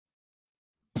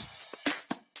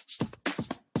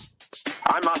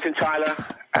I'm Martin Tyler,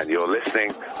 and you're listening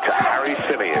to Harry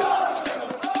Symeou.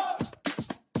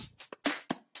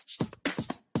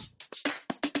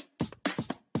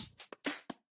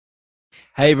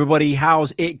 Hey everybody,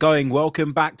 how's it going?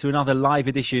 Welcome back to another live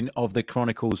edition of the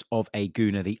Chronicles of a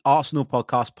Gooner, the Arsenal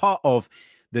podcast, part of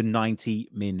the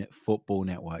 90 Min Football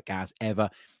Network. As ever,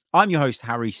 I'm your host,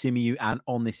 Harry Symeou, and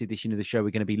on this edition of the show, we're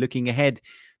going to be looking ahead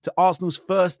to Arsenal's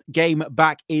first game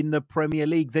back in the Premier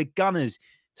League. The Gunners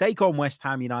take on West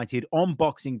Ham United on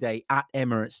Boxing Day at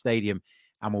Emirates Stadium,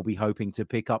 and we'll be hoping to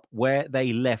pick up where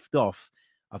they left off,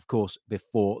 of course,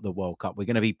 before the World Cup. We're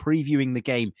going to be previewing the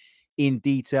game in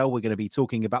detail. We're going to be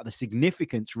talking about the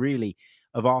significance, really,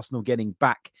 of Arsenal getting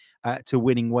back to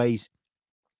winning ways.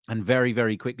 And very,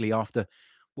 very quickly, after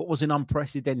what was an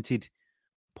unprecedented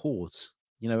pause,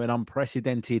 an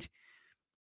unprecedented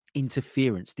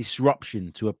interference,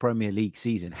 disruption to a Premier League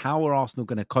season, how are Arsenal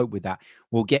going to cope with that?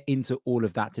 We'll get into all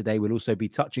of that today. We'll also be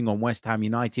touching on West Ham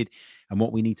United and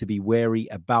what we need to be wary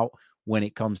about when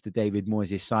it comes to David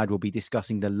Moyes' side. We'll be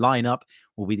discussing the lineup.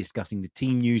 We'll be discussing the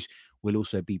team news. We'll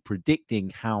also be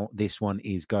predicting how this one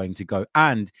is going to go.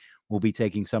 And we'll be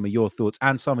taking some of your thoughts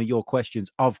and some of your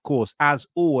questions, of course, as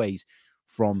always,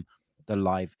 from the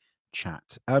live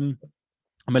chat. I'm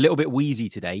a little bit wheezy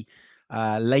today.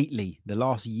 Lately, the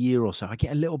last year or so, I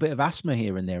get a little bit of asthma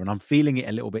here and there, and I'm feeling it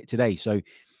a little bit today. So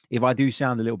if I do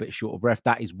sound a little bit short of breath,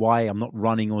 that is why. I'm not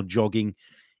running or jogging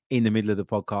in the middle of the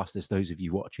podcast, as those of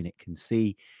you watching it can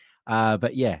see.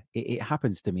 But yeah, it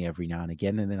happens to me every now and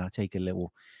again. And then I take a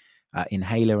little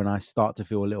inhaler and I start to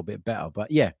feel a little bit better.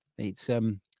 But yeah, it's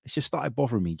just started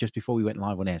bothering me just before we went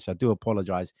live on air. So I do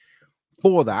apologize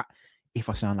for that if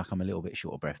I sound like I'm a little bit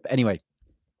short of breath. But anyway,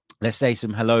 let's say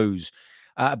some hellos.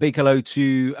 A big hello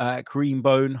to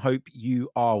Creambone. Hope you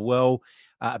are well.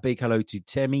 A big hello to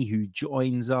Temi, who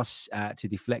joins us, to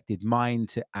Deflected Mind,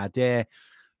 to Adair,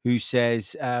 who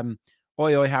says,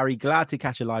 oi, oi, Harry, glad to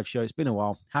catch a live show. It's been a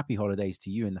while. Happy holidays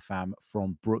to you and the fam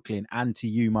from Brooklyn, and to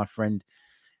you, my friend,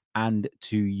 and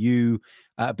to you.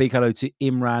 Big hello to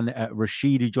Imran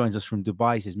Rashid, who joins us from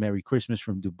Dubai. He says, Merry Christmas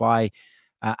from Dubai.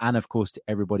 And, of course, to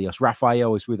everybody else.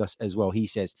 Raphael is with us as well. He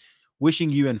says,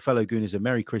 wishing you and fellow Gooners a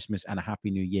Merry Christmas and a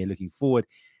Happy New Year. Looking forward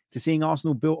to seeing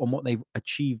Arsenal built on what they've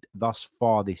achieved thus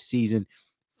far this season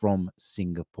from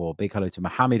Singapore. Big hello to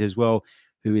Mohammed as well,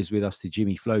 who is with us, to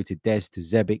Jimmy Flo, to Des, to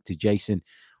Zebik, to Jason.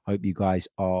 Hope you guys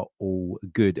are all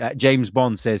good. James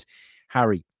Bond says,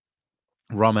 Harry,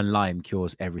 rum and lime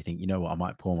cures everything. You know what? I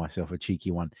might pour myself a cheeky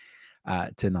one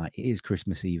tonight. It is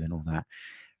Christmas Eve and all that.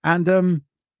 And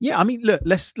yeah, I mean, look,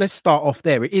 let's start off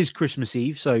there. It is Christmas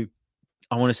Eve, so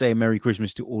I want to say a Merry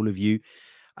Christmas to all of you.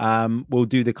 We'll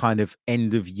do the kind of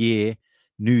end of year,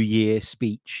 New Year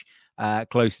speech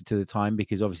closer to the time,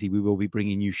 because obviously we will be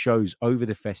bringing you shows over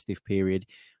the festive period,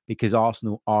 because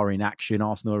Arsenal are in action.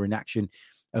 Arsenal are in action,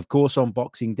 of course, on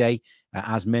Boxing Day,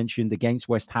 as mentioned, against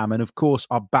West Ham, and of course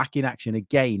are back in action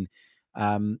again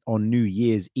on New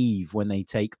Year's Eve when they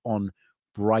take on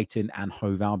Brighton and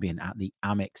Hove Albion at the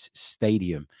Amex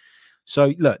Stadium.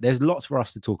 So look, there's lots for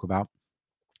us to talk about.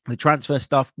 The transfer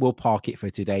stuff, we'll park it for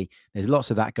today. There's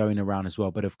lots of that going around as well.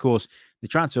 But of course, the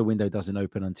transfer window doesn't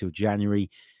open until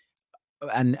January.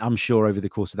 And I'm sure over the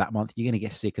course of that month, you're going to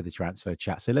get sick of the transfer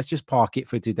chat. So let's just park it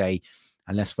for today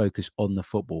and let's focus on the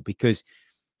football, because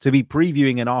to be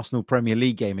previewing an Arsenal Premier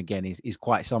League game again is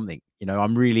quite something.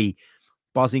 I'm really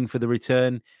buzzing for the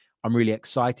return. I'm really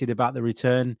excited about the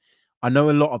return. I know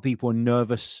a lot of people are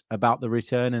nervous about the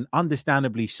return, and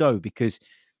understandably so, because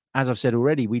as I've said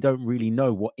already, we don't really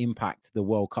know what impact the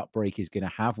World Cup break is going to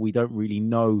have. We don't really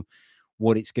know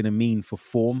what it's going to mean for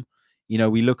form.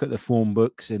 We look at the form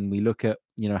books and we look at,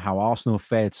 how Arsenal have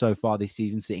fared so far this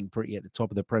season, sitting pretty at the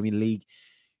top of the Premier League.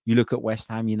 You look at West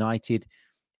Ham United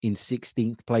in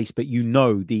 16th place, but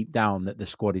deep down that the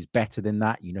squad is better than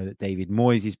that. That David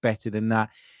Moyes is better than that.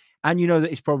 And that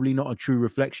it's probably not a true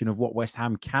reflection of what West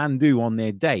Ham can do on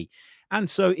their day. And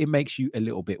so it makes you a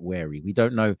little bit wary. We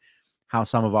don't know how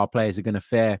some of our players are going to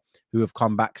fare who have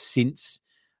come back since,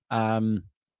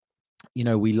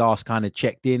 we last kind of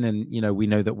checked in. And, we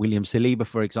know that William Saliba,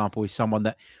 for example, is someone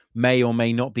that may or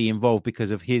may not be involved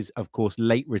because of his, of course,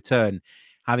 late return,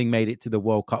 having made it to the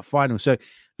World Cup final. So,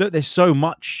 look, there's so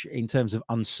much in terms of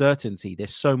uncertainty.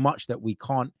 There's so much that we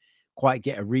can't quite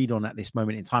get a read on at this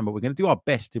moment in time, but we're going to do our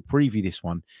best to preview this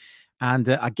one. And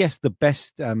I guess the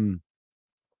best, the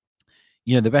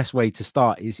best way to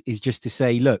start is just to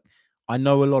say, look, I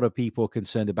know a lot of people are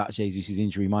concerned about Jesus'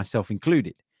 injury, myself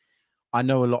included. I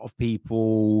know a lot of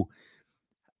people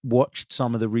watched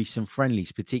some of the recent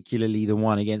friendlies, particularly the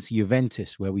one against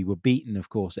Juventus, where we were beaten, of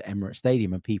course, at Emirates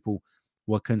Stadium, and people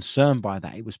were concerned by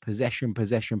that. It was possession,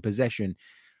 possession, possession.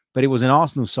 But it was an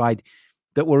Arsenal side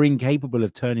that were incapable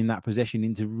of turning that possession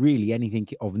into really anything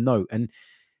of note. And,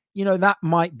 that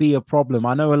might be a problem.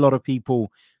 I know a lot of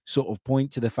people sort of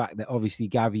point to the fact that obviously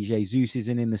Gabby Jesus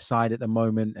isn't in the side at the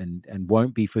moment and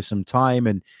won't be for some time,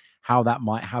 and how that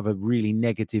might have a really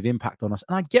negative impact on us.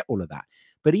 And I get all of that.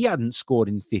 But he hadn't scored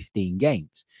in 15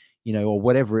 games, or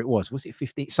whatever it was. Was it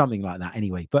 15? Something like that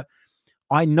anyway. But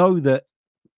I know that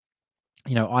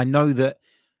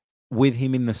with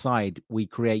him in the side, we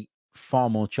create far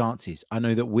more chances. I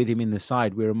know that with him in the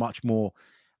side, we're a much more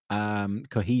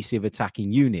cohesive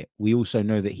attacking unit. We also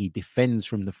know that he defends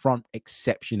from the front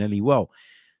exceptionally well.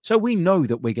 So we know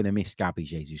that we're going to miss Gabby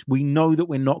Jesus. We know that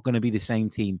we're not going to be the same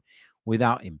team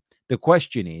without him. The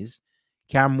question is,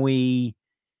 can we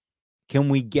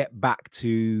get back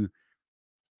to,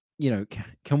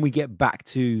 can we get back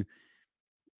to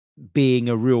being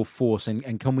a real force,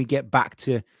 and can we get back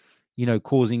to,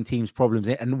 causing teams problems?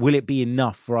 And will it be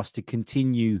enough for us to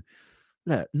continue,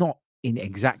 not in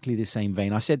exactly the same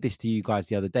vein? I said this to you guys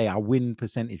the other day. Our win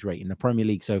percentage rate in the Premier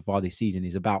League so far this season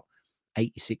is about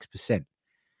 86%.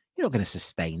 You're not going to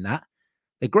sustain that.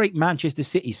 The great Manchester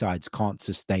City sides can't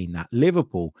sustain that.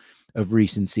 Liverpool of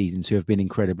recent seasons, who have been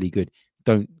incredibly good,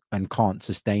 don't and can't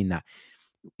sustain that.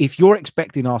 If you're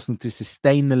expecting Arsenal to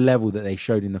sustain the level that they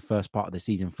showed in the first part of the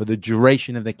season for the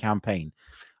duration of the campaign,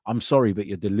 I'm sorry, but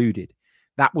you're deluded.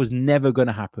 That was never going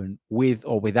to happen with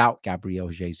or without Gabriel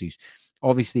Jesus.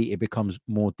 Obviously, it becomes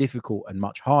more difficult and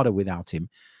much harder without him,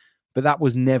 but that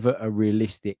was never a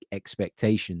realistic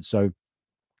expectation. So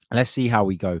let's see how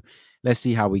we go. Let's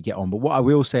see how we get on. But what I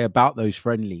will say about those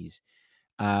friendlies,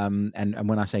 and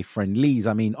when I say friendlies,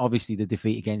 I mean obviously the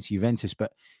defeat against Juventus,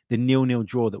 but the 0-0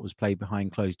 draw that was played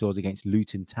behind closed doors against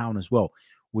Luton Town as well,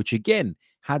 which again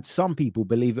had some people,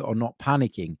 believe it or not,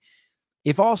 panicking.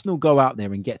 If Arsenal go out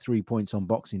there and get 3 points on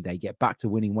Boxing Day, get back to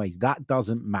winning ways, that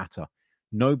doesn't matter.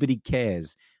 Nobody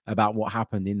cares about what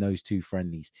happened in those two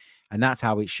friendlies. And that's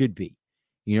how it should be.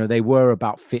 They were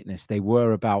about fitness. They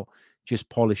were about just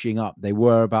polishing up. They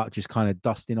were about just kind of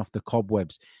dusting off the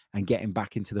cobwebs and getting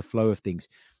back into the flow of things.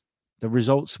 The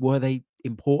results, were they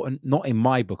important? Not in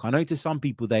my book. I know to some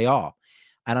people they are.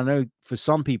 And I know for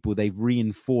some people they've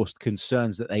reinforced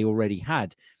concerns that they already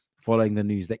had following the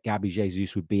news that Gabby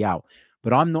Jesus would be out.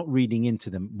 But I'm not reading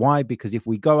into them. Why? Because if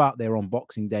we go out there on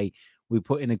Boxing Day, we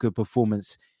put in a good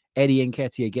performance, Eddie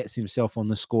Nketiah gets himself on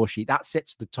the score sheet. That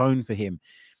sets the tone for him.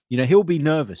 He'll be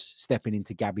nervous stepping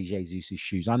into Gabby Jesus'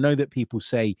 shoes. I know that people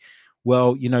say,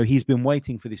 well, he's been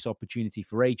waiting for this opportunity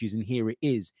for ages, and here it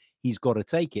is. He's got to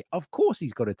take it. Of course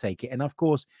he's got to take it. And of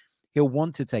course he'll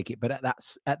want to take it. But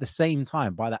at the same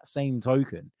time, by that same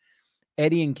token,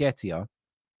 Eddie Nketiah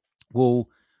will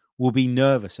be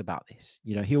nervous about this.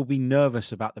 He'll be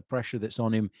nervous about the pressure that's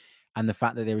on him and the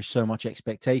fact that there is so much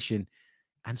expectation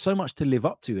and so much to live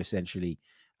up to, essentially,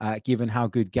 given how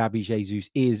good Gabby Jesus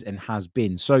is and has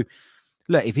been. So,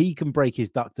 look, if he can break his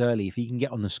duct early, if he can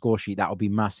get on the score sheet, that'll be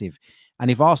massive. And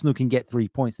if Arsenal can get 3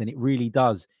 points, then it really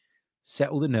does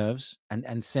settle the nerves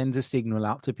and sends a signal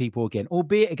out to people again,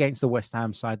 albeit against the West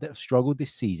Ham side that have struggled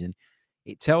this season.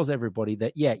 It tells everybody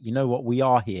that, yeah, you know what, we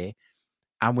are here.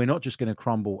 And we're not just going to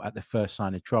crumble at the first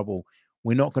sign of trouble.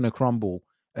 We're not going to crumble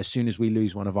as soon as we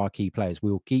lose one of our key players.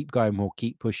 We'll keep going. We'll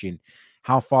keep pushing.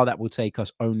 How far that will take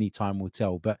us, only time will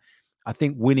tell. But I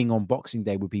think winning on Boxing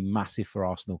Day would be massive for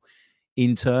Arsenal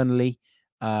internally,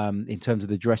 in terms of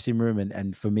the dressing room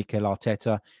and for Mikel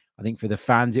Arteta. I think for the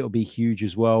fans, it'll be huge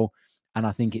as well. And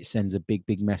I think it sends a big,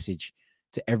 big message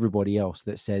to everybody else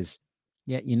that says,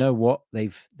 yeah, you know what?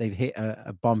 They've hit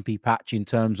a bumpy patch in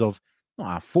terms of not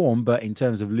our form, but in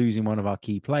terms of losing one of our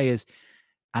key players,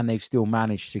 and they've still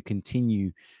managed to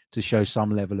continue to show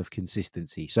some level of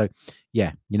consistency. So,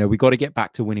 yeah, we got to get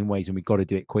back to winning ways, and we got to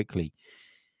do it quickly.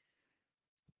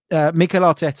 Mikel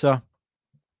Arteta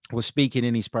was speaking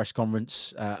in his press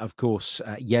conference. Of course,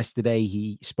 yesterday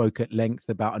he spoke at length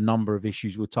about a number of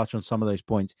issues. We'll touch on some of those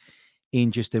points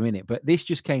in just a minute, but this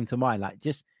just came to mind. Like,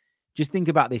 just think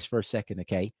about this for a second,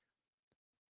 okay?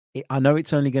 I know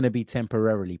it's only going to be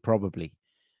temporarily, probably.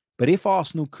 But if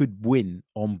Arsenal could win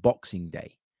on Boxing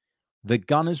Day, the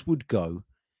Gunners would go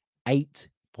 8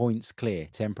 points clear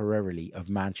temporarily of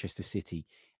Manchester City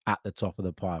at the top of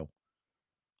the pile.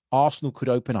 Arsenal could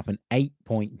open up an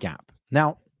 8-point gap.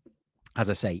 Now, as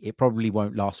I say, it probably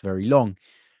won't last very long,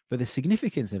 but the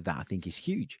significance of that, I think, is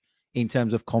huge in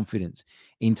terms of confidence,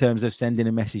 in terms of sending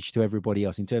a message to everybody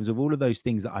else, in terms of all of those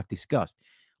things that I've discussed.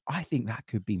 I think that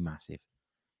could be massive.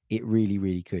 It really,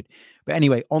 really could. But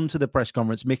anyway, on to the press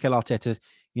conference. Mikel Arteta,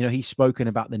 he's spoken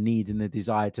about the need and the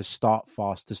desire to start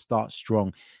fast, to start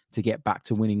strong, to get back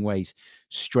to winning ways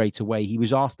straight away. He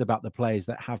was asked about the players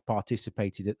that have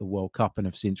participated at the World Cup and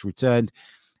have since returned,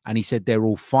 and he said they're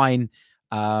all fine.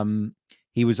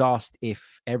 He was asked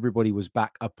if everybody was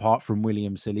back apart from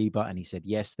William Saliba, and he said,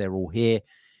 yes, they're all here.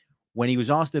 When he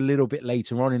was asked a little bit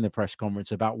later on in the press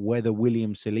conference about whether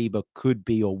William Saliba could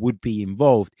be or would be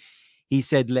involved, he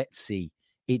said, let's see.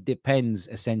 It depends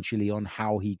essentially on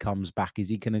how he comes back. Is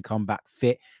he going to come back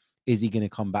fit? Is he going to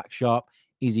come back sharp?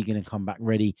 Is he going to come back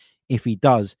ready? If he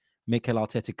does, Mikel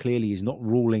Arteta clearly is not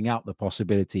ruling out the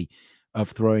possibility of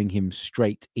throwing him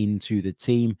straight into the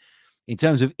team. In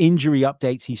terms of injury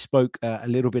updates, he spoke a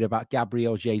little bit about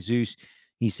Gabriel Jesus.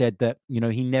 He said that,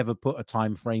 he never put a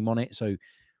time frame on it. So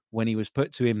when he was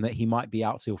put to him that he might be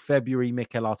out till February,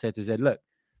 Mikel Arteta said, look,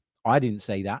 I didn't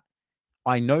say that.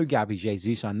 I know Gabby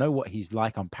Jesus. I know what he's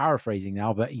like. I'm paraphrasing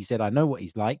now, but he said, I know what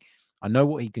he's like. I know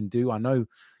what he can do. I know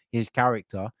his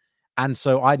character. And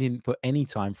so I didn't put any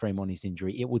time frame on his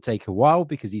injury. It will take a while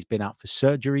because he's been out for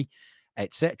surgery,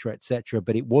 etc., etc.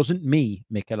 But it wasn't me,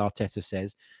 Mikel Arteta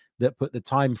says, that put the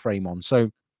time frame on.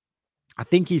 So I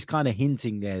think he's kind of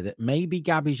hinting there that maybe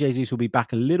Gabby Jesus will be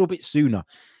back a little bit sooner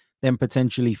than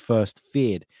potentially first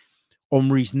feared. On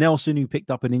Reiss Nelson, who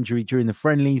picked up an injury during the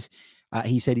friendlies,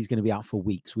 he said he's going to be out for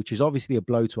weeks, which is obviously a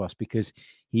blow to us because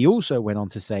he also went on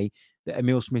to say that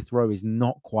Emile Smith-Rowe is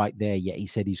not quite there yet. He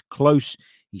said he's close.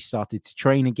 He started to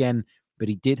train again, but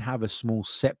he did have a small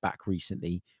setback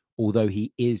recently, although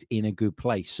he is in a good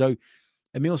place. So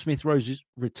Emile Smith-Rowe's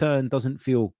return doesn't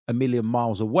feel a million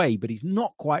miles away, but he's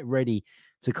not quite ready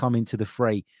to come into the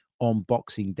fray on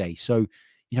Boxing Day. So,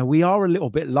 we are a little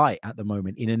bit light at the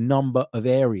moment in a number of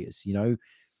areas.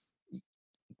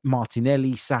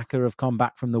 Martinelli, Saka have come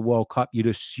back from the World Cup. You'd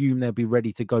assume they'll be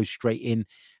ready to go straight in,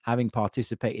 having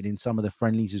participated in some of the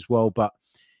friendlies as well. But,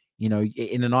 in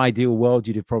an ideal world,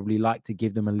 you'd have probably liked to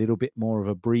give them a little bit more of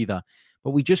a breather.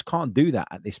 But we just can't do that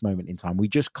at this moment in time. We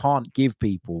just can't give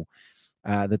people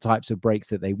the types of breaks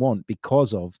that they want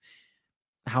because of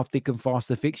how thick and fast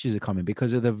the fixtures are coming,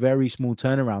 because of the very small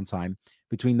turnaround time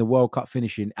between the World Cup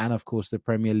finishing and, of course, the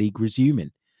Premier League resuming.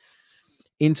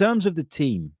 In terms of the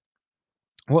team,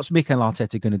 what's Mikel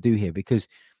Arteta going to do here? Because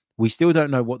we still don't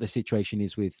know what the situation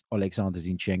is with Alexander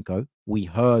Zinchenko. We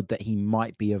heard that he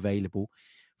might be available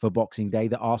for Boxing Day,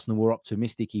 that Arsenal were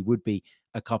optimistic he would be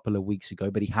a couple of weeks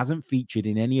ago, but he hasn't featured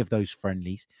in any of those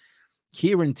friendlies.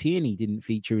 Kieran Tierney didn't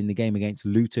feature in the game against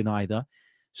Luton either.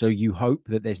 So you hope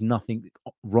that there's nothing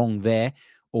wrong there.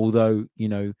 Although,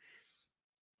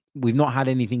 we've not had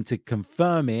anything to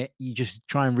confirm it. You just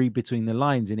try and read between the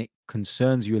lines, and it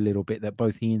concerns you a little bit that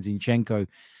both he and Zinchenko,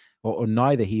 or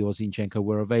neither he or Zinchenko,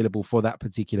 were available for that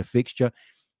particular fixture.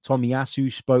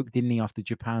 Tomiyasu spoke, didn't he, after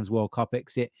Japan's World Cup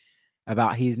exit,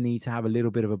 about his need to have a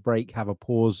little bit of a break, have a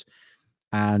pause,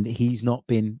 and he's not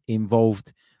been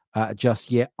involved just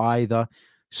yet either.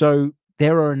 So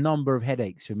there are a number of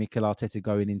headaches for Mikel Arteta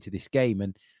going into this game,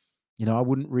 and I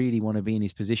wouldn't really want to be in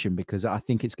his position because I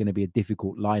think it's going to be a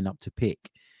difficult lineup to pick.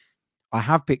 I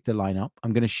have picked a lineup.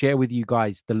 I'm going to share with you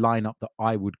guys the lineup that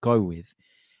I would go with,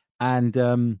 and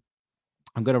I'm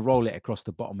going to roll it across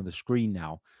the bottom of the screen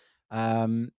now.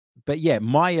 But yeah,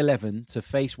 my 11 to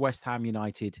face West Ham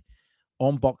United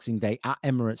on Boxing Day at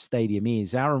Emirates Stadium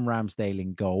is Aaron Ramsdale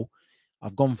in goal.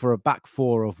 I've gone for a back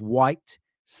four of White,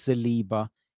 Saliba,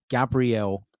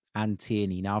 Gabriel, and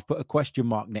Tierney. Now, I've put a question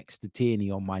mark next to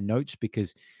Tierney on my notes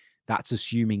because that's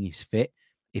assuming he's fit.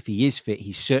 If he is fit,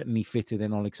 he's certainly fitter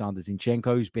than Alexander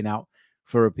Zinchenko, who's been out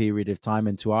for a period of time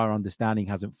and to our understanding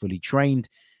hasn't fully trained,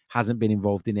 hasn't been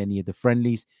involved in any of the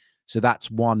friendlies. So that's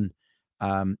one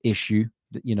issue,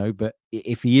 but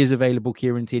if he is available,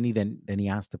 Kieran Tierney, then he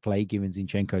has to play given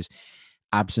Zinchenko's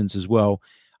absence as well.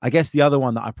 I guess the other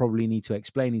one that I probably need to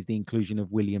explain is the inclusion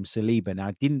of William Saliba.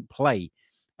 Now, didn't play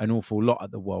an awful lot at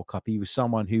the World Cup. He was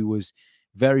someone who was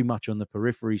very much on the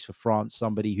peripheries for France,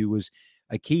 somebody who was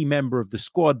a key member of the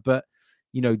squad, but,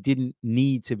 didn't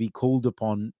need to be called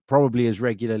upon probably as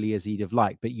regularly as he'd have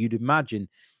liked. But you'd imagine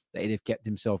that he'd have kept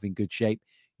himself in good shape.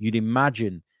 You'd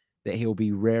imagine that he'll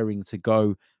be raring to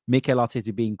go. Mikel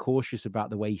Arteta being cautious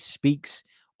about the way he speaks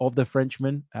of the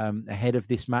Frenchman ahead of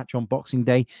this match on Boxing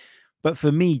Day. But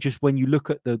for me, just when you look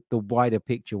at the wider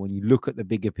picture, when you look at the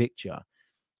bigger picture,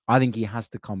 I think he has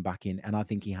to come back in and I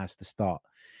think he has to start.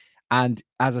 And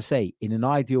as I say, in an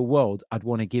ideal world, I'd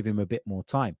want to give him a bit more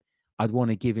time. I'd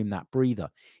want to give him that breather.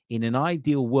 In an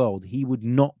ideal world, he would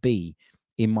not be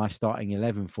in my starting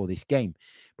 11 for this game.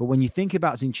 But when you think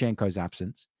about Zinchenko's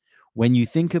absence, when you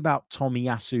think about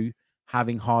Tomiyasu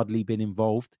having hardly been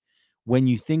involved. When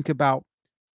you think about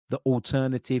the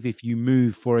alternative, if you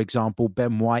move, for example,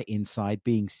 Ben White inside,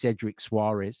 being Cedric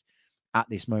Suarez at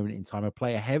this moment in time, a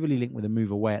player heavily linked with a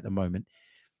move away at the moment,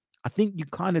 I think you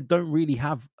kind of don't really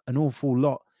have an awful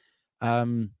lot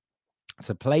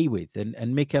to play with.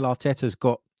 And Mikel Arteta's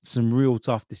got some real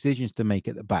tough decisions to make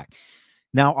at the back.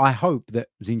 Now, I hope that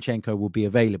Zinchenko will be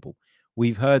available.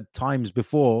 We've heard times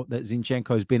before that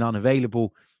Zinchenko's been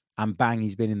unavailable and bang,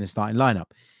 he's been in the starting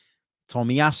lineup.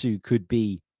 Tomiyasu could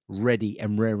be ready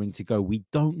and raring to go. We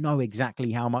don't know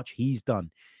exactly how much he's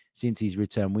done since his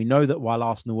return. We know that while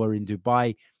Arsenal were in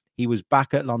Dubai, he was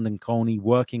back at London Colney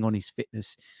working on his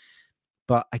fitness.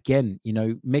 But again,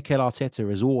 Mikel Arteta,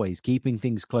 as always, keeping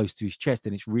things close to his chest,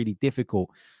 and it's really difficult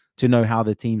to know how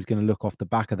the team's going to look off the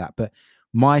back of that. But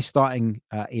my starting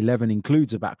 11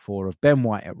 includes a back four of Ben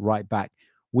White at right back,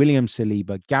 William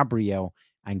Saliba, Gabriel,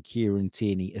 and Kieran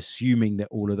Tierney, assuming that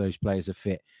all of those players are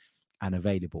fit and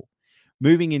available.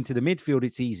 Moving into the midfield,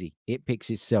 it's easy. It picks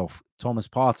itself. Thomas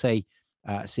Partey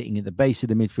sitting at the base of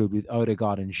the midfield with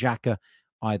Odegaard and Xhaka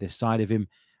either side of him.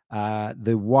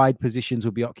 The wide positions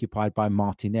will be occupied by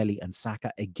Martinelli and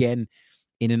Saka. Again,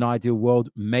 in an ideal world,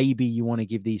 maybe you want to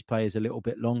give these players a little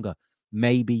bit longer.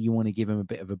 Maybe you want to give them a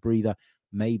bit of a breather.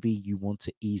 Maybe you want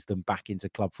to ease them back into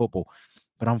club football.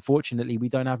 But unfortunately, we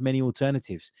don't have many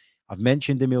alternatives. I've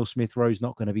mentioned Emile Smith-Rowe's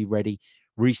not going to be ready.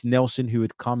 Reiss Nelson, who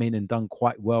had come in and done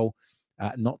quite well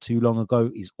not too long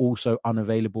ago, is also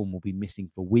unavailable and will be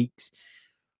missing for weeks.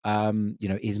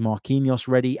 Is Marquinhos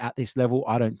ready at this level?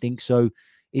 I don't think so.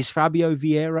 Is Fabio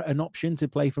Vieira an option to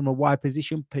play from a wide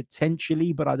position?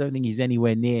 Potentially, but I don't think he's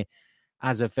anywhere near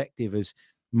as effective as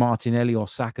Martinelli or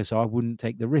Saka, so I wouldn't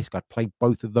take the risk. I'd play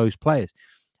both of those players.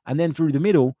 And then through the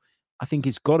middle, I think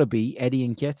it's got to be Eddie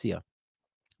Nketiah.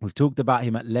 We've talked about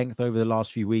him at length over the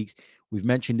last few weeks. We've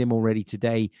mentioned him already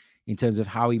today in terms of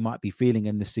how he might be feeling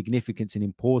and the significance and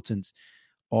importance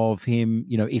of him,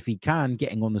 if he can,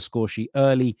 getting on the score sheet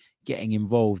early, getting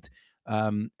involved,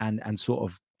 and sort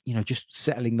of, just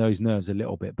settling those nerves a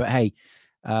little bit. But hey,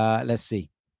 let's see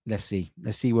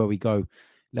where we go.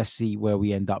 Let's see where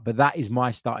we end up. But that is my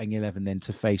starting 11 then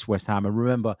to face West Ham. And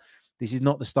remember, this is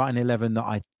not the starting 11 that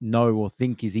I know or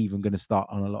think is even going to start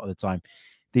on a lot of the time.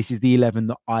 This is the 11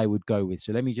 that I would go with.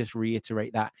 So let me just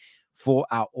reiterate that for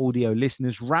our audio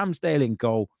listeners. Ramsdale in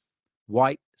goal,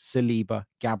 White, Saliba,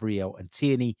 Gabriel, and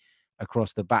Tierney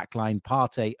across the back line.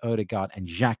 Partey, Odegaard, and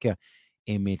Xhaka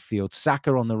in midfield.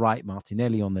 Saka on the right,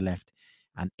 Martinelli on the left,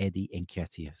 and Eddie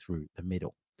Nketiah through the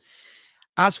middle.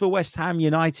 As for West Ham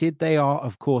United, they are,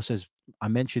 of course, as I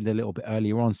mentioned a little bit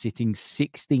earlier on, sitting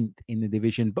 16th in the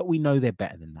division, but we know they're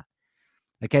better than that.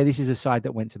 Okay, this is a side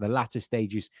that went to the latter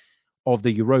stages of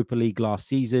the Europa League last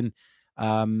season.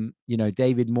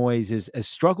 David Moyes has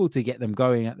struggled to get them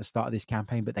going at the start of this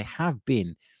campaign, but they have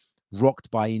been rocked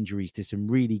by injuries to some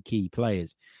really key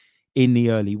players in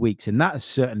the early weeks, and that has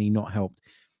certainly not helped.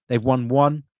 They've won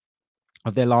 1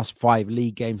 of their last 5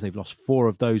 league games. They've lost 4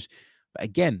 of those. But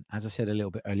again, as I said a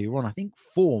little bit earlier on, I think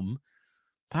form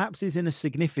perhaps isn't as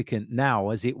significant now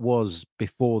as it was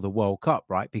before the World Cup,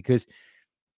 right? Because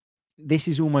this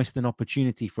is almost an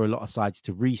opportunity for a lot of sides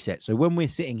to reset. So when we're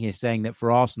sitting here saying that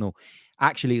for Arsenal,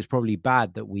 actually it's probably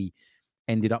bad that we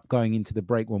ended up going into the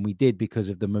break when we did because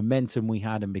of the momentum we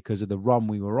had and because of the run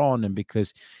we were on and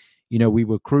because, we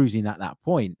were cruising at that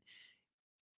point.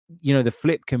 The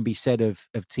flip can be said of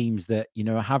teams that,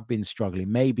 have been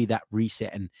struggling. Maybe that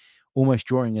reset and almost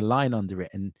drawing a line under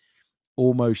it and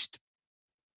almost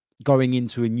going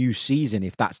into a new season,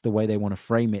 if that's the way they want to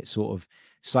frame it sort of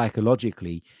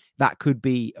psychologically, that could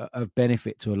be of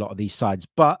benefit to a lot of these sides.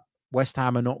 But West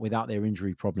Ham are not without their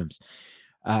injury problems.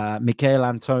 Michail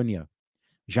Antonio,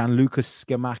 Gianluca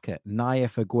Scamacca,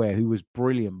 Nayef Aguirre, who was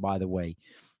brilliant, by the way,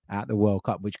 at the World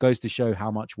Cup, which goes to show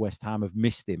how much West Ham have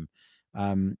missed him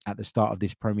at the start of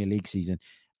this Premier League season,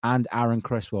 and Aaron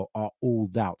Cresswell are all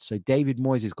doubts. So David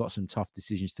Moyes has got some tough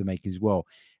decisions to make as well,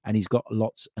 and he's got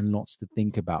lots and lots to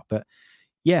think about. But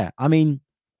yeah, I mean,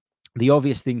 the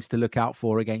obvious things to look out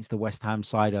for against the West Ham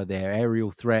side are their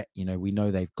aerial threat. We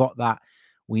know they've got that.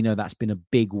 We know that's been a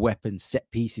big weapon. Set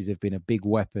pieces have been a big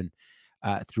weapon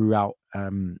throughout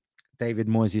David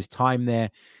Moyes' time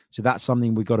there. So that's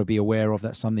something we've got to be aware of.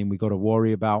 That's something we've got to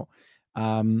worry about.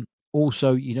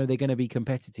 Also, they're going to be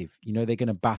competitive. They're going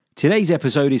to battle. Today's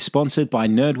episode is sponsored by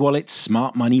NerdWallet's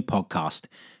Smart Money Podcast.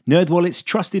 NerdWallet's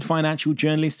trusted financial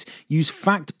journalists use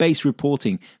fact-based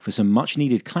reporting for some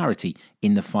much-needed clarity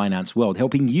in the finance world,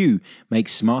 helping you make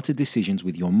smarter decisions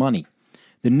with your money.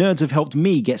 The nerds have helped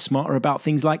me get smarter about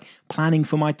things like planning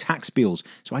for my tax bills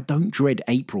so I don't dread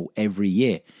April every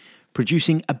year,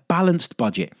 producing a balanced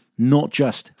budget, not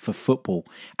just for football,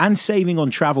 and saving on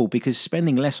travel because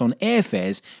spending less on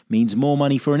airfares means more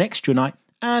money for an extra night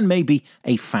and maybe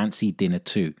a fancy dinner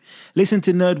too. Listen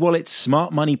to NerdWallet's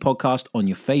Smart Money podcast on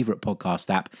your favorite podcast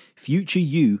app. Future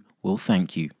you will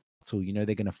thank you. So, they're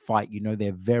going to fight.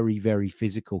 They're very, very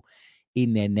physical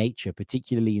in their nature,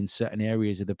 particularly in certain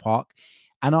areas of the park.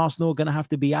 And Arsenal are going to have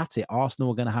to be at it.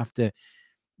 Arsenal are going to have to,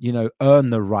 earn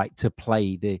the right to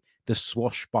play the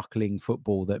swashbuckling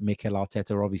football that Mikel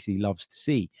Arteta obviously loves to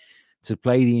see, to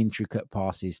play the intricate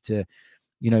passes, to,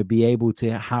 be able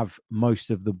to have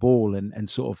most of the ball and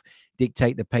sort of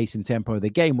dictate the pace and tempo of the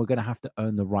game. We're going to have to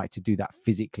earn the right to do that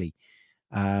physically.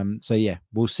 So, yeah,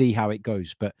 we'll see how it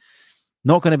goes. But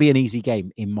not going to be an easy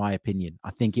game, in my opinion. I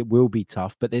think it will be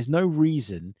tough, but there's no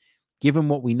reason, given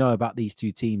what we know about these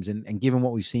two teams and given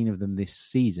what we've seen of them this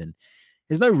season,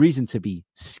 there's no reason to be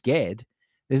scared.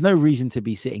 There's no reason to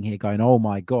be sitting here going, oh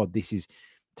my God, this is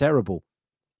terrible.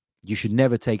 You should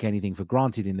never take anything for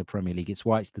granted in the Premier League. It's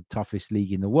why it's the toughest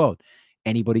league in the world.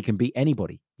 Anybody can beat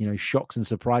anybody. Shocks and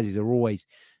surprises are always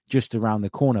just around the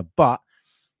corner. But,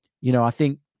 I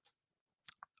think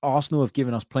Arsenal have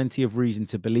given us plenty of reason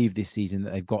to believe this season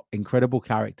that they've got incredible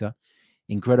character,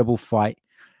 incredible fight,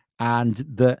 and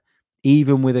that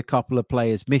even with a couple of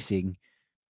players missing,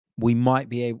 we might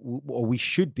be able, or we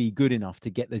should be good enough to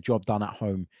get the job done at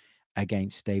home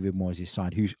against David Moyes'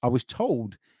 side, who I was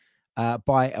told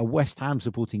by a West Ham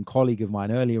supporting colleague of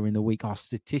mine earlier in the week are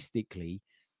statistically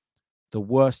the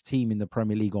worst team in the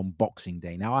Premier League on Boxing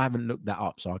Day. Now, I haven't looked that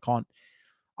up, so I can't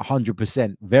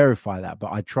 100% verify that,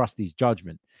 but I trust his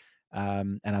judgment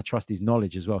and I trust his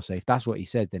knowledge as well. So if that's what he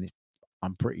says, then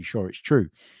I'm pretty sure it's true.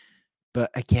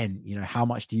 But again, how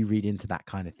much do you read into that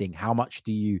kind of thing? How much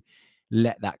do you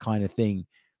let that kind of thing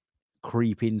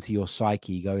creep into your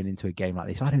psyche going into a game like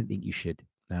this? I don't think you should.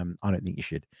 I don't think you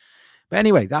should. But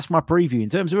anyway, that's my preview. In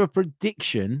terms of a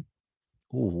prediction,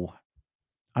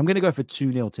 I'm going to go for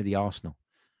 2-0 to the Arsenal.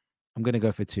 I'm going to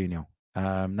go for 2-0.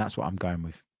 That's what I'm going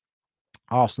with.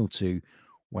 Arsenal 2,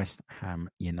 West Ham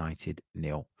United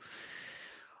 0.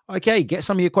 Okay, get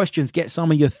some of your questions, get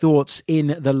some of your thoughts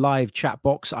in the live chat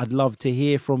box. I'd love to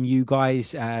hear from you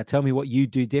guys. Tell me what you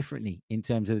do differently in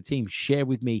terms of the team. Share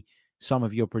with me some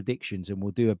of your predictions, and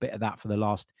we'll do a bit of that for the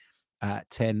last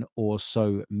 10 or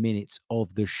so minutes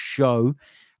of the show.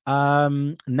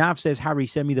 Nav says, Harry,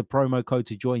 send me the promo code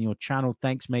to join your channel.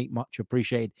 Thanks, mate. Much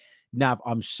appreciated. Nav,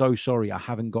 I'm so sorry I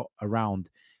haven't got around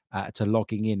to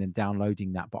logging in and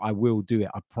downloading that, but I will do it.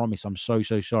 I promise. I'm so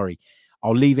sorry.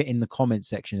 I'll leave it in the comment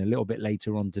section a little bit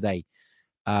later on today.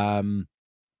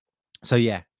 So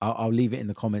yeah, I'll leave it in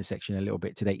the comment section a little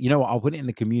bit today. You know what? I'll put it in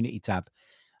the community tab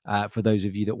for those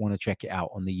of you that want to check it out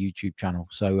on the YouTube channel.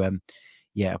 So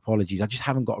yeah, apologies. I just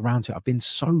haven't got around to it. I've been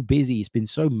so busy. It's been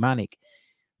so manic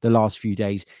the last few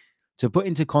days. To put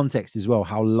into context as well,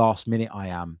 how last minute I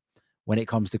am when it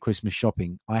comes to Christmas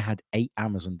shopping. I had 8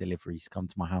 Amazon deliveries come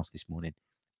to my house this morning.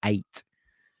 8.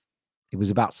 It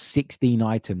was about 16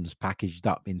 items packaged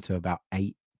up into about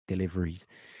 8 deliveries.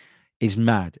 It's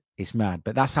mad. It's mad.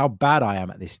 But that's how bad I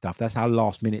am at this stuff. That's how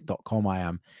lastminute.com I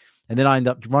am. And then I end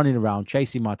up running around,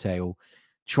 chasing my tail,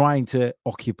 trying to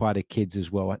occupy the kids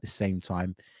as well at the same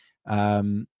time.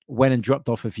 Went and dropped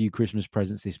off a few Christmas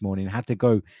presents this morning. Had to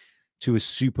go to a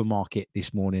supermarket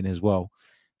this morning as well,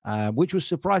 which was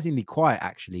surprisingly quiet,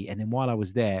 actually. And then while I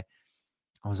was there,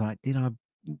 I was like,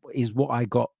 is what I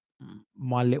got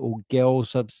my little girl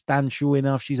substantial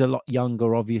enough? She's a lot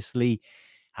younger, obviously,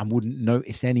 and wouldn't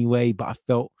notice anyway, but I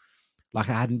felt like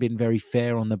I hadn't been very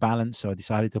fair on the balance, so I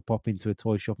decided to pop into a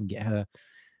toy shop and get her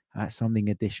something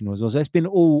additional as well. So it's been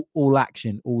all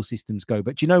action, all systems go.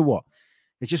 But you know what?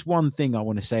 There's just one thing I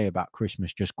want to say about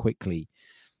Christmas just quickly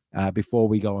before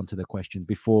we go on to the questions,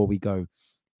 before we go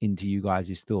into you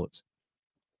guys' thoughts.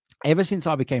 Ever since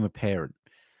I became a parent,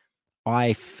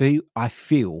 I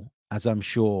feel, as I'm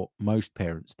sure most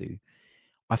parents do,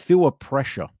 I feel a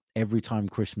pressure every time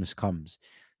Christmas comes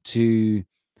to,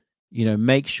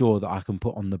 make sure that I can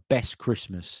put on the best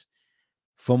Christmas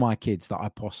for my kids that I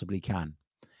possibly can.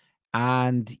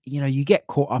 And, you get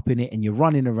caught up in it and you're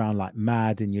running around like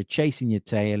mad and you're chasing your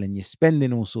tail and you're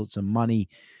spending all sorts of money.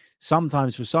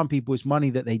 Sometimes for some people, it's money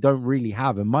that they don't really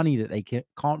have and money that they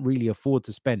can't really afford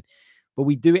to spend. But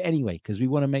we do it anyway because we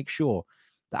want to make sure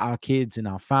that our kids and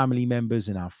our family members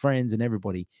and our friends and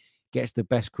everybody gets the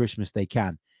best Christmas they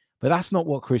can. But that's not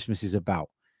what Christmas is about.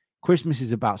 Christmas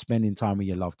is about spending time with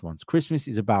your loved ones. Christmas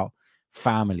is about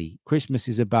family. Christmas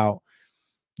is about,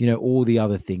 all the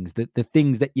other things, the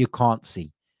things that you can't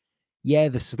see. Yeah,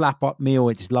 the slap up meal,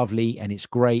 it's lovely and it's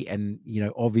great. And,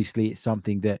 obviously it's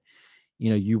something that,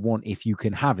 you want if you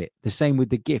can have it. The same with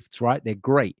the gifts, right? They're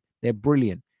great, They're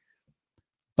brilliant.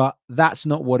 But that's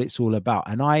not what it's all about.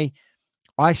 And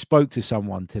I spoke to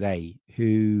someone today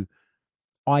who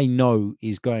I know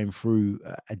is going through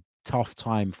a tough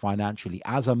time financially,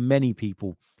 as are many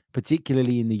people,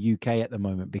 particularly in the UK at the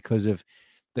moment, because of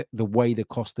the way the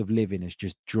cost of living has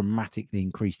just dramatically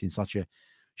increased in such a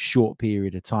short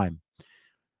period of time.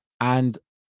 And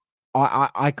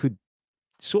I could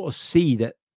sort of see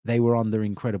that they were under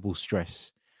incredible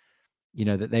stress. You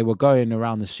know, that they were going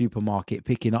around the supermarket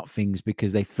picking up things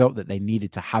because they felt that they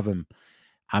needed to have them,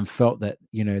 and felt that,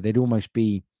 you know, it'd almost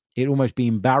be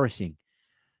embarrassing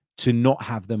to not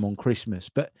have them on Christmas.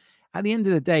 But at the end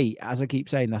of the day, as I keep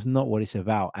saying, that's not what it's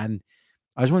about. And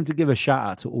I just wanted to give a shout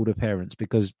out to all the parents,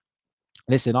 because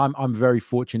listen, I'm very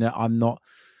fortunate. I'm not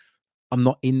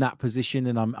in that position,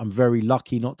 and I'm very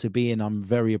lucky not to be, and I'm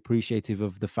very appreciative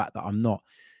of the fact that I'm not.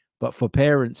 But for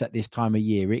parents at this time of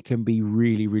year, it can be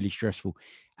really, really stressful.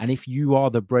 And if you are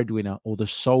the breadwinner or the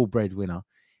sole breadwinner,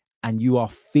 and you are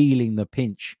feeling the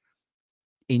pinch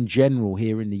in general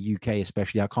here in the UK,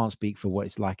 especially, I can't speak for what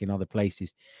it's like in other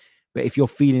places, but if you're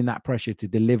feeling that pressure to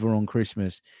deliver on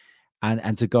Christmas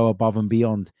and to go above and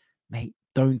beyond, mate,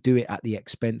 don't do it at the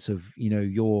expense of, you know,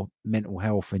 your mental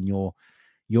health and your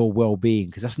well-being,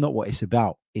 because that's not what it's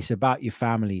about. It's about your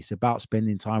family. It's about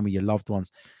spending time with your loved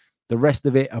ones. The rest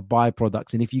of it are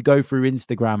byproducts. And if you go through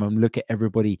Instagram and look at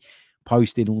everybody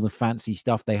posting all the fancy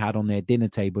stuff they had on their dinner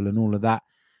table and all of that,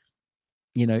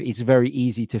 you know, it's very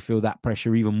easy to feel that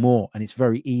pressure even more. And it's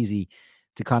very easy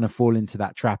to kind of fall into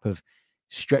that trap of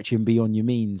stretching beyond your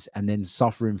means and then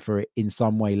suffering for it in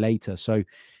some way later. So,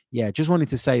 yeah, just wanted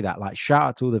to say that, like, shout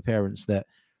out to all the parents that,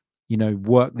 you know,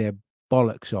 work their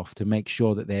bollocks off to make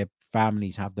sure that their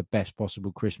families have the best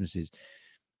possible Christmases.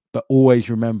 But always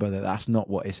remember that that's not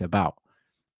what it's about.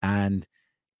 And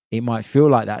it might feel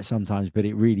like that sometimes, but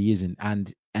it really isn't.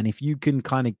 And if you can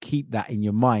kind of keep that in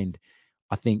your mind,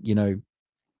 I think, you know,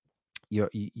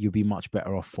 you'll be much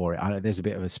better off for it. I know there's a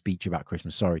bit of a speech about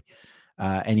Christmas. Sorry.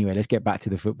 Anyway, let's get back to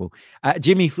the football.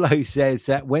 Jimmy Flo says,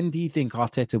 when do you think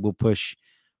Arteta will push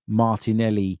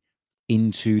Martinelli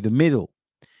into the middle?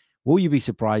 Will you be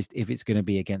surprised if it's going to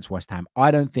be against West Ham?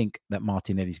 I don't think that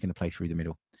Martinelli is going to play through the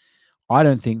middle. I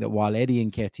don't think that while Eddie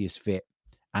Nketiah is fit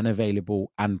and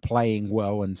available and playing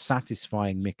well and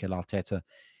satisfying Mikel Arteta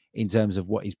in terms of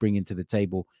what he's bringing to the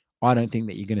table, I don't think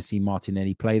that you're going to see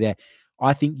Martinelli play there.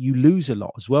 I think you lose a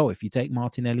lot as well if you take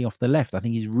Martinelli off the left. I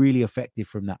think he's really effective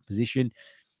from that position.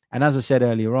 And as I said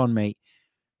earlier on, mate,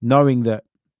 knowing that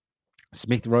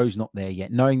Smith Rowe's not there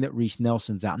yet, knowing that Reece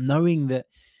Nelson's out, knowing that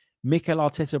Mikel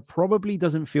Arteta probably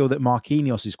doesn't feel that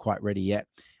Marquinhos is quite ready yet,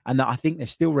 and that I think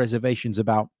there's still reservations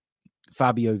about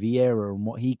Fabio Vieira and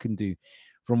what he can do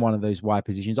from one of those wide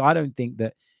positions. I don't think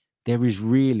that there is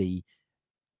really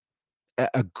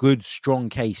a good, strong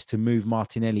case to move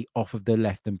Martinelli off of the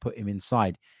left and put him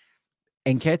inside.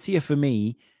 Nketiah, for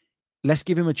me, let's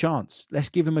give him a chance. Let's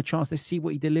give him a chance. Let's see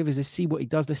what he delivers. Let's see what he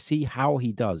does. Let's see how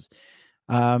he does.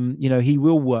 You know, he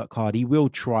will work hard. He will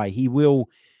try. He will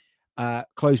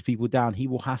close people down. He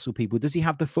will hassle people. Does he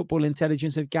have the football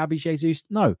intelligence of Gabby Jesus?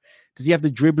 No. Does he have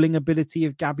the dribbling ability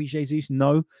of Gabby Jesus?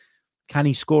 No. Can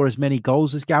he score as many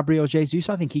goals as Gabriel Jesus?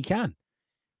 I think he can.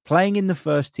 Playing in the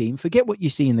first team, forget what you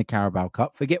see in the Carabao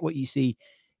Cup, forget what you see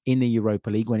in the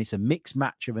Europa League when it's a mixed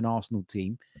match of an Arsenal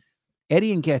team.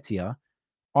 Eddie Nketiah,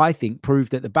 I think,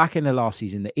 proved at the back end of last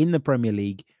season that in the Premier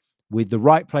League, with the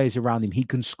right players around him, he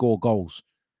can score goals.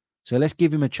 So let's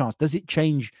give him a chance. Does it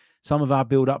change some of our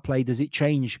build-up play? Does it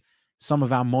change some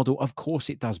of our model? Of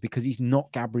course it does, because he's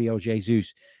not Gabriel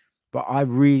Jesus. But I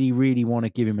really, really want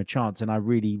to give him a chance, and I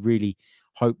really, really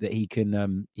hope that he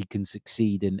can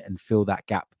succeed and fill that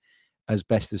gap as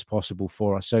best as possible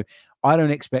for us. So I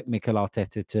don't expect Mikel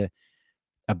Arteta to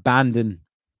abandon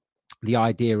the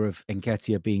idea of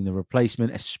Nketiah being the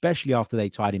replacement, especially after they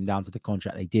tied him down to the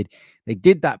contract they did. They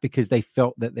did that because they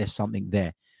felt that there's something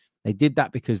there. They did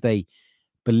that because they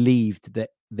believed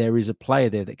that there is a player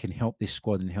there that can help this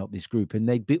squad and help this group. And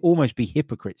they'd almost be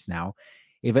hypocrites now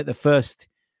if at the first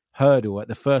hurdle, at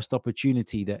the first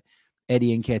opportunity that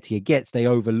Eddie Nketiah gets, they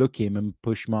overlook him and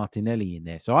push Martinelli in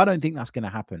there. So I don't think that's going to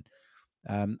happen.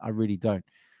 I really don't.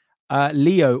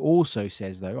 Leo also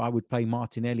says, though, I would play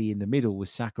Martinelli in the middle with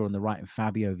Saka on the right and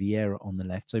Fabio Vieira on the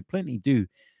left. So plenty do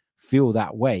feel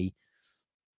that way.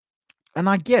 And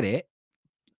I get it.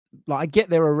 Like, I get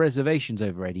there are reservations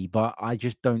over Eddie, but I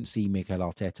just don't see Mikel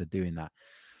Arteta doing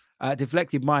that.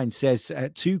 Deflected Mind says,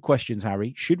 2 questions,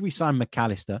 Harry. Should we sign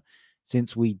McAllister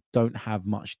since we don't have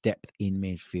much depth in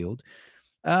midfield?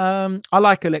 I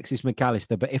like Alexis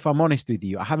McAllister, but if I'm honest with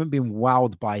you, I haven't been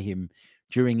wowed by him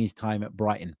during his time at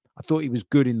Brighton. I thought he was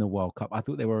good in the World Cup. I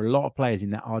thought there were a lot of players in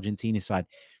that Argentina side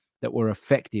that were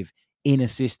effective in a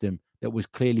system that was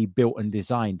clearly built and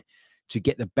designed to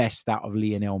get the best out of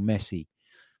Lionel Messi.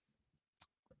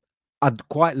 I'd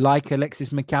quite like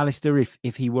Alexis Mac Allister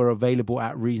if he were available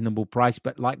at a reasonable price,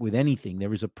 but like with anything,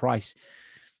 there is a price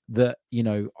that, you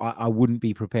know, I wouldn't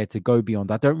be prepared to go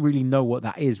beyond. I don't really know what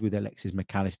that is with Alexis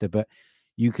Mac Allister, but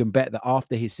you can bet that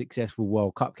after his successful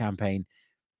World Cup campaign,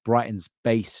 Brighton's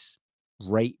base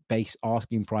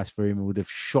asking price for him would have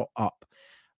shot up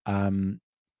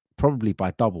probably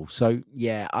by double. So,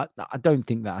 yeah, I don't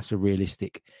think that's a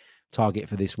realistic target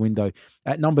for this window.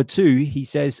 At number 2, he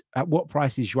says, at what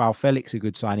price is Joao Felix a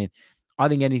good signing? I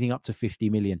think anything up to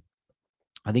 50 million.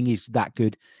 I think he's that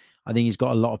good. I think he's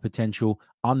got a lot of potential,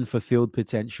 unfulfilled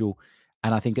potential.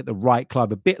 And I think at the right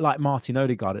club, a bit like Martin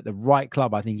Odegaard, at the right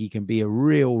club, I think he can be a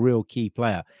real key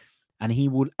player. And he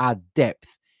would add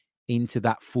depth into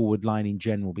that forward line in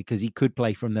general, because he could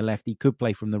play from the left, he could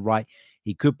play from the right,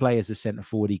 he could play as a centre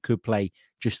forward, he could play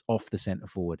just off the centre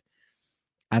forward.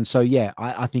 And so, yeah,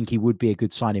 I think he would be a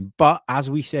good signing. But as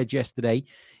we said yesterday,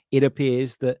 it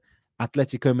appears that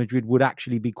Atletico Madrid would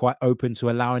actually be quite open to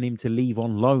allowing him to leave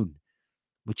on loan,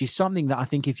 which is something that I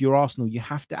think if you're Arsenal, you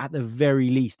have to at the very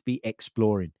least be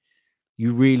exploring.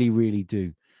 You really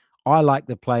do. I like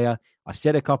the player. I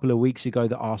said a couple of weeks ago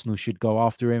that Arsenal should go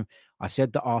after him. I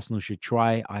said that Arsenal should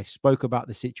try. I spoke about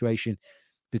the situation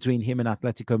between him and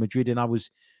Atletico Madrid, and I was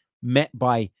met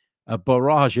by a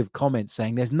barrage of comments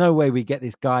saying there's no way we get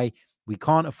this guy. We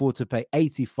can't afford to pay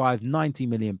 85, 90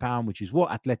 million pounds, which is what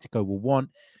Atletico will want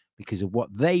because of what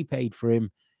they paid for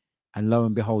him. And lo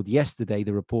and behold, yesterday,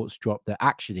 the reports dropped that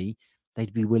actually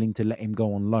they'd be willing to let him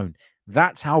go on loan.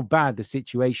 That's how bad the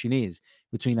situation is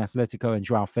between Atletico and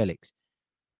Joao Felix.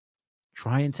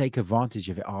 Try and take advantage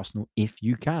of it, Arsenal, if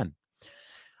you can.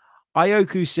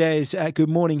 Ioku says, good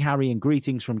morning, Harry, and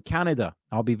greetings from Canada.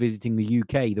 I'll be visiting the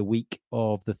UK the week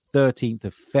of the 13th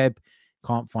of Feb.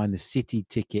 Can't find the city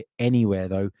ticket anywhere,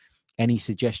 though. Any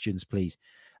suggestions, please?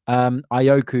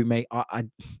 Ioku, mate,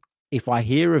 if I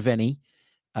hear of any,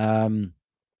 DM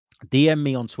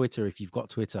me on Twitter if you've got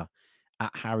Twitter,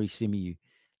 at Harry Symeou,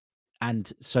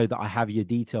 and so that I have your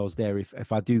details there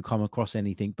if I do come across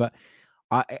anything. But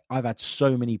I've had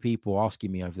so many people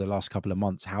asking me over the last couple of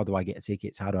months, how do I get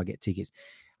tickets? How do I get tickets?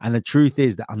 And the truth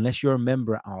is that unless you're a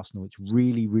member at Arsenal, it's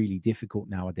really difficult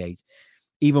nowadays.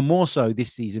 Even more so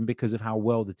this season because of how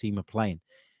well the team are playing.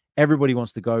 Everybody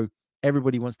wants to go.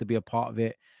 Everybody wants to be a part of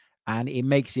it. And it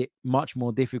makes it much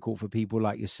more difficult for people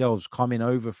like yourselves coming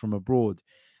over from abroad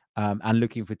and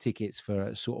looking for tickets for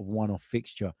a sort of one-off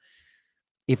fixture.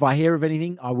 If I hear of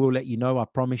anything, I will let you know, I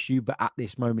promise you. But at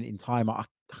this moment in time, I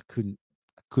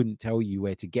couldn't tell you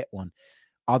where to get one,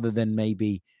 other than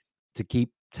maybe to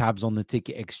keep tabs on the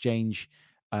ticket exchange,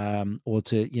 or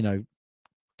to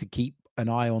keep an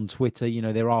eye on Twitter.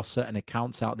 There are certain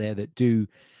accounts out there that do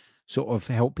sort of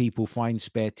help people find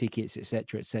spare tickets,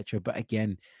 etc. But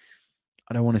again,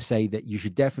 I don't want to say that you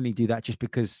should definitely do that just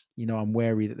because, I'm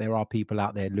wary that there are people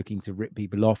out there looking to rip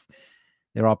people off.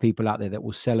 There are people out there that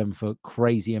will sell them for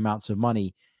crazy amounts of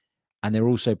money. And there are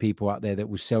also people out there that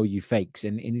will sell you fakes.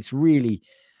 And it's really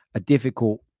a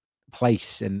difficult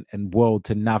place and world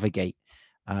to navigate.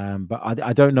 But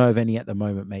I don't know of any at the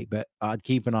moment, mate. But I'd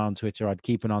keep an eye on Twitter. I'd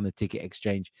keep an eye on the ticket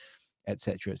exchange,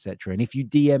 etc. And if you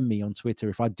DM me on Twitter,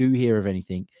 if I do hear of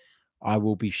anything, I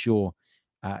will be sure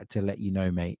to let you know,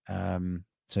 mate.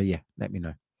 So, yeah, let me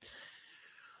know.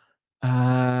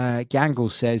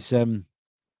 Gangle says...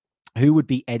 who would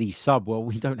be Eddie's sub? Well,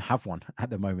 we don't have one at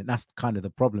the moment. That's kind of the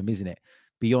problem, isn't it?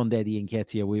 Beyond Eddie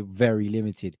Nketiah, we're very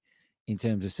limited in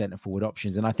terms of centre-forward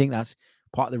options. And I think that's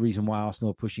part of the reason why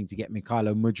Arsenal are pushing to get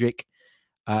Mykhailo Mudryk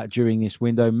during this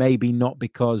window. Maybe not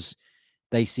because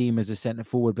they see him as a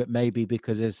centre-forward, but maybe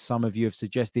because, as some of you have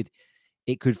suggested,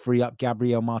 it could free up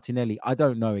Gabriel Martinelli. I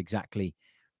don't know exactly.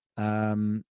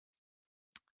 We'll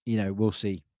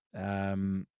see.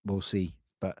 We'll see.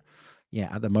 But... yeah,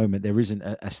 at the moment there isn't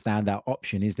a standout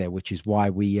option, is there? Which is why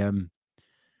why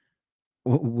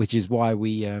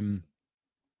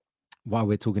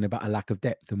we're talking about a lack of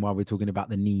depth and why we're talking about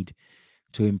the need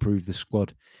to improve the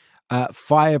squad.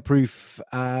 Fireproof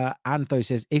Anto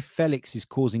says, if Felix is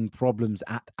causing problems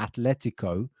at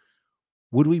Atletico,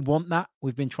 would we want that?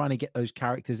 We've been trying to get those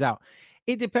characters out.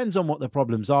 It depends on what the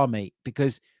problems are, mate,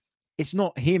 because it's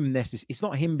not him it's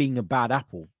not him being a bad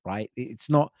apple, right? It's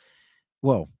not.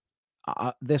 Well,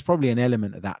 there's probably an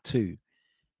element of that too,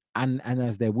 and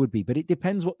as there would be, but it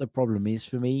depends what the problem is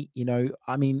for me.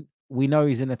 We know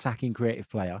he's an attacking creative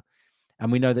player,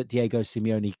 and we know that Diego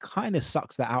Simeone kind of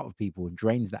sucks that out of people and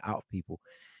drains that out of people,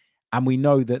 and we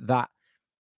know that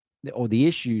or the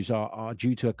issues are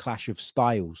due to a clash of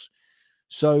styles.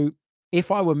 So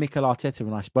if I were Mikel Arteta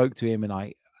and I spoke to him and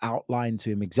I outlined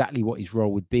to him exactly what his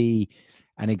role would be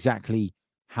and exactly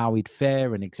how he'd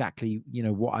fare and exactly,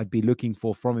 what I'd be looking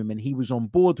for from him, and he was on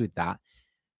board with that,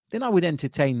 then I would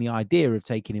entertain the idea of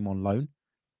taking him on loan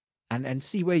and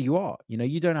see where you are.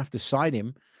 You don't have to sign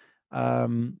him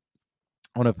on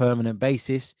a permanent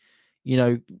basis.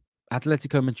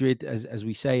 Atletico Madrid, as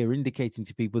we say, are indicating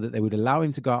to people that they would allow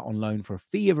him to go out on loan for a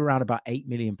fee of around about £8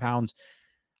 million,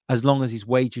 as long as his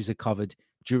wages are covered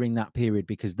during that period,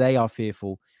 because they are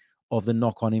fearful of the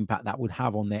knock-on impact that would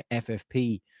have on their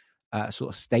FFP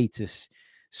sort of status.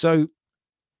 So,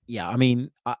 yeah, I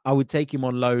mean, I would take him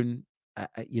on loan,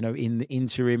 in the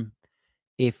interim,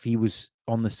 if he was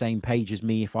on the same page as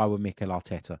me, if I were Mikel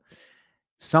Arteta.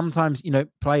 Sometimes,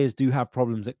 players do have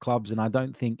problems at clubs, and I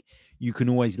don't think you can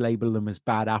always label them as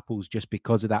bad apples just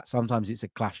because of that. Sometimes it's a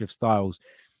clash of styles,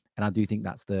 and I do think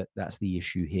that's the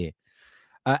issue here.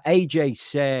 AJ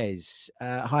says,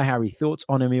 hi, Harry. Thoughts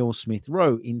on Emile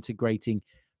Smith-Rowe integrating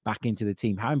back into the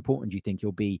team? How important do you think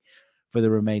he'll be for the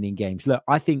remaining games? Look,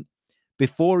 I think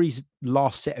before his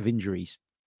last set of injuries,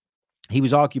 he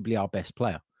was arguably our best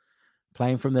player.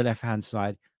 Playing from the left-hand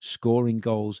side, scoring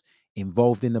goals,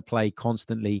 involved in the play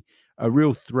constantly, a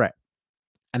real threat.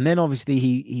 And then obviously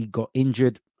he got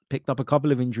injured, picked up a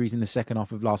couple of injuries in the second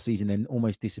half of last season and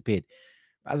almost disappeared.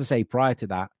 As I say, prior to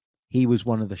that, he was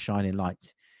one of the shining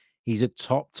lights. He's a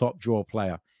top draw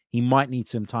player. He might need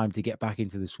some time to get back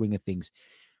into the swing of things,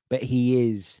 but he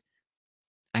is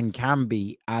and can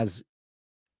be as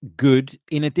good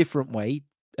in a different way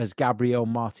as Gabriel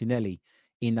Martinelli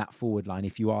in that forward line,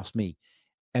 if you ask me.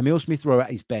 Emile Smith-Rowe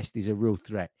at his best is a real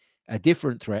threat, a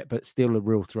different threat, but still a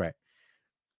real threat.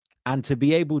 And to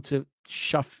be able to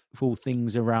shuffle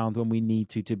things around when we need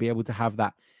to be able to have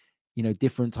that,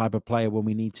 different type of player when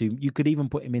we need to. You could even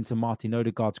put him into Martin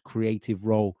Odegaard's creative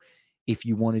role if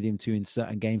you wanted him to in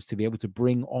certain games, to be able to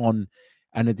bring on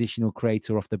an additional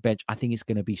creator off the bench. I think it's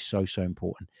going to be so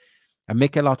important. And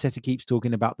Mikel Arteta keeps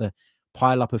talking about the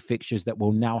pile up of fixtures that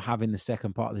we'll now have in the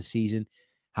second part of the season,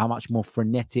 how much more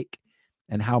frenetic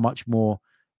and how much more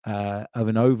of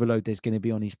an overload there's going to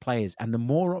be on his players. And the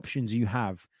more options you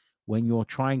have when you're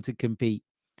trying to compete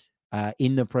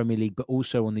in the Premier League, but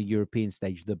also on the European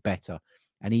stage, the better.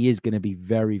 And he is going to be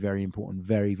very, very important,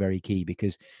 very, very key,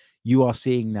 because you are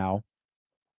seeing now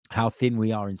how thin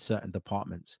we are in certain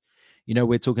departments.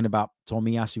 We're talking about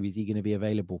Tomiyasu. Is he going to be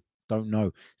available? Don't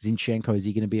know. Zinchenko, is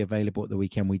he going to be available at the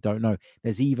weekend? We don't know.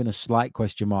 There's even a slight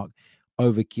question mark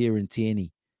over Kieran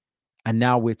Tierney. And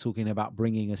now we're talking about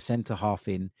bringing a centre-half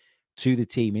in to the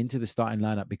team, into the starting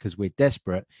lineup, because we're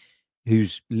desperate,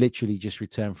 who's literally just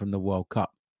returned from the World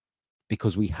Cup,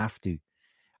 because we have to.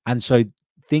 And so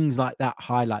things like that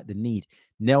highlight the need.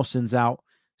 Nelson's out.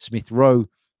 Smith-Rowe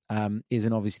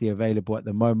isn't obviously available at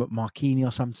the moment.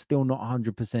 Marquinhos, I'm still not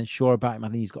 100% sure about him. I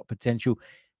think he's got potential.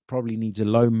 Probably needs a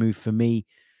loan move for me.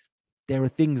 There are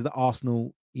things that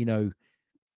Arsenal,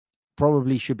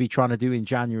 probably should be trying to do in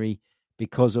January,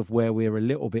 because of where we're a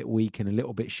little bit weak and a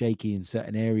little bit shaky in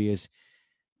certain areas.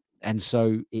 And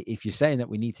so if you're saying that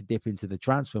we need to dip into the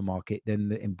transfer market, then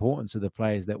the importance of the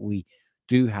players that we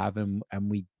do have and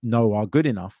we know are good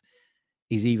enough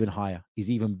is even higher, is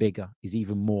even bigger, is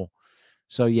even more.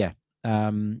 So, yeah,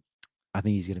 I think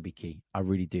he's going to be key. I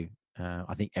really do.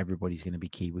 I think everybody's going to be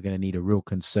key. We're going to need a real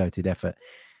concerted effort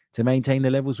to maintain the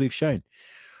levels we've shown.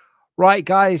 Right,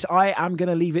 guys, I am going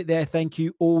to leave it there. Thank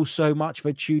you all so much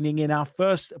for tuning in. Our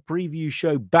first preview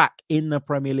show back in the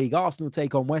Premier League. Arsenal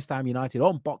take on West Ham United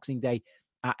on Boxing Day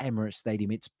at Emirates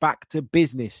Stadium. It's back to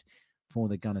business for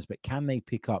the Gunners, but can they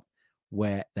pick up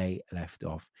where they left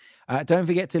off? Don't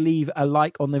forget to leave a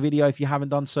like on the video if you haven't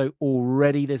done so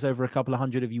already. There's over a couple of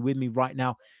hundred of you with me right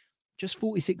now. Just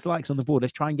 46 likes on the board.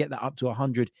 Let's try and get that up to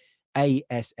 100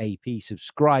 ASAP.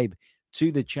 Subscribe to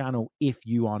the channel if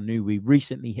you are new. We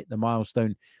recently hit the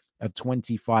milestone of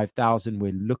 25,000.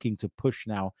 We're looking to push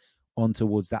now on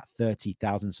towards that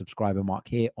 30,000 subscriber mark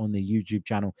here on the YouTube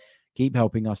channel. Keep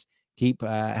helping us,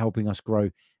 helping us grow,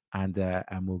 and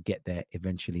we'll get there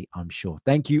eventually, I'm sure.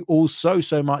 Thank you all so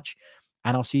much,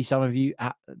 and I'll see some of you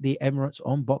at the Emirates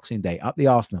on Boxing Day. Up the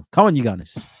Arsenal. Come on, you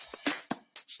Gunners.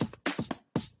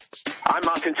 I'm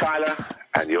Martin Tyler,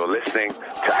 and you're listening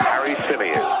to Harry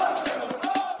Symeou.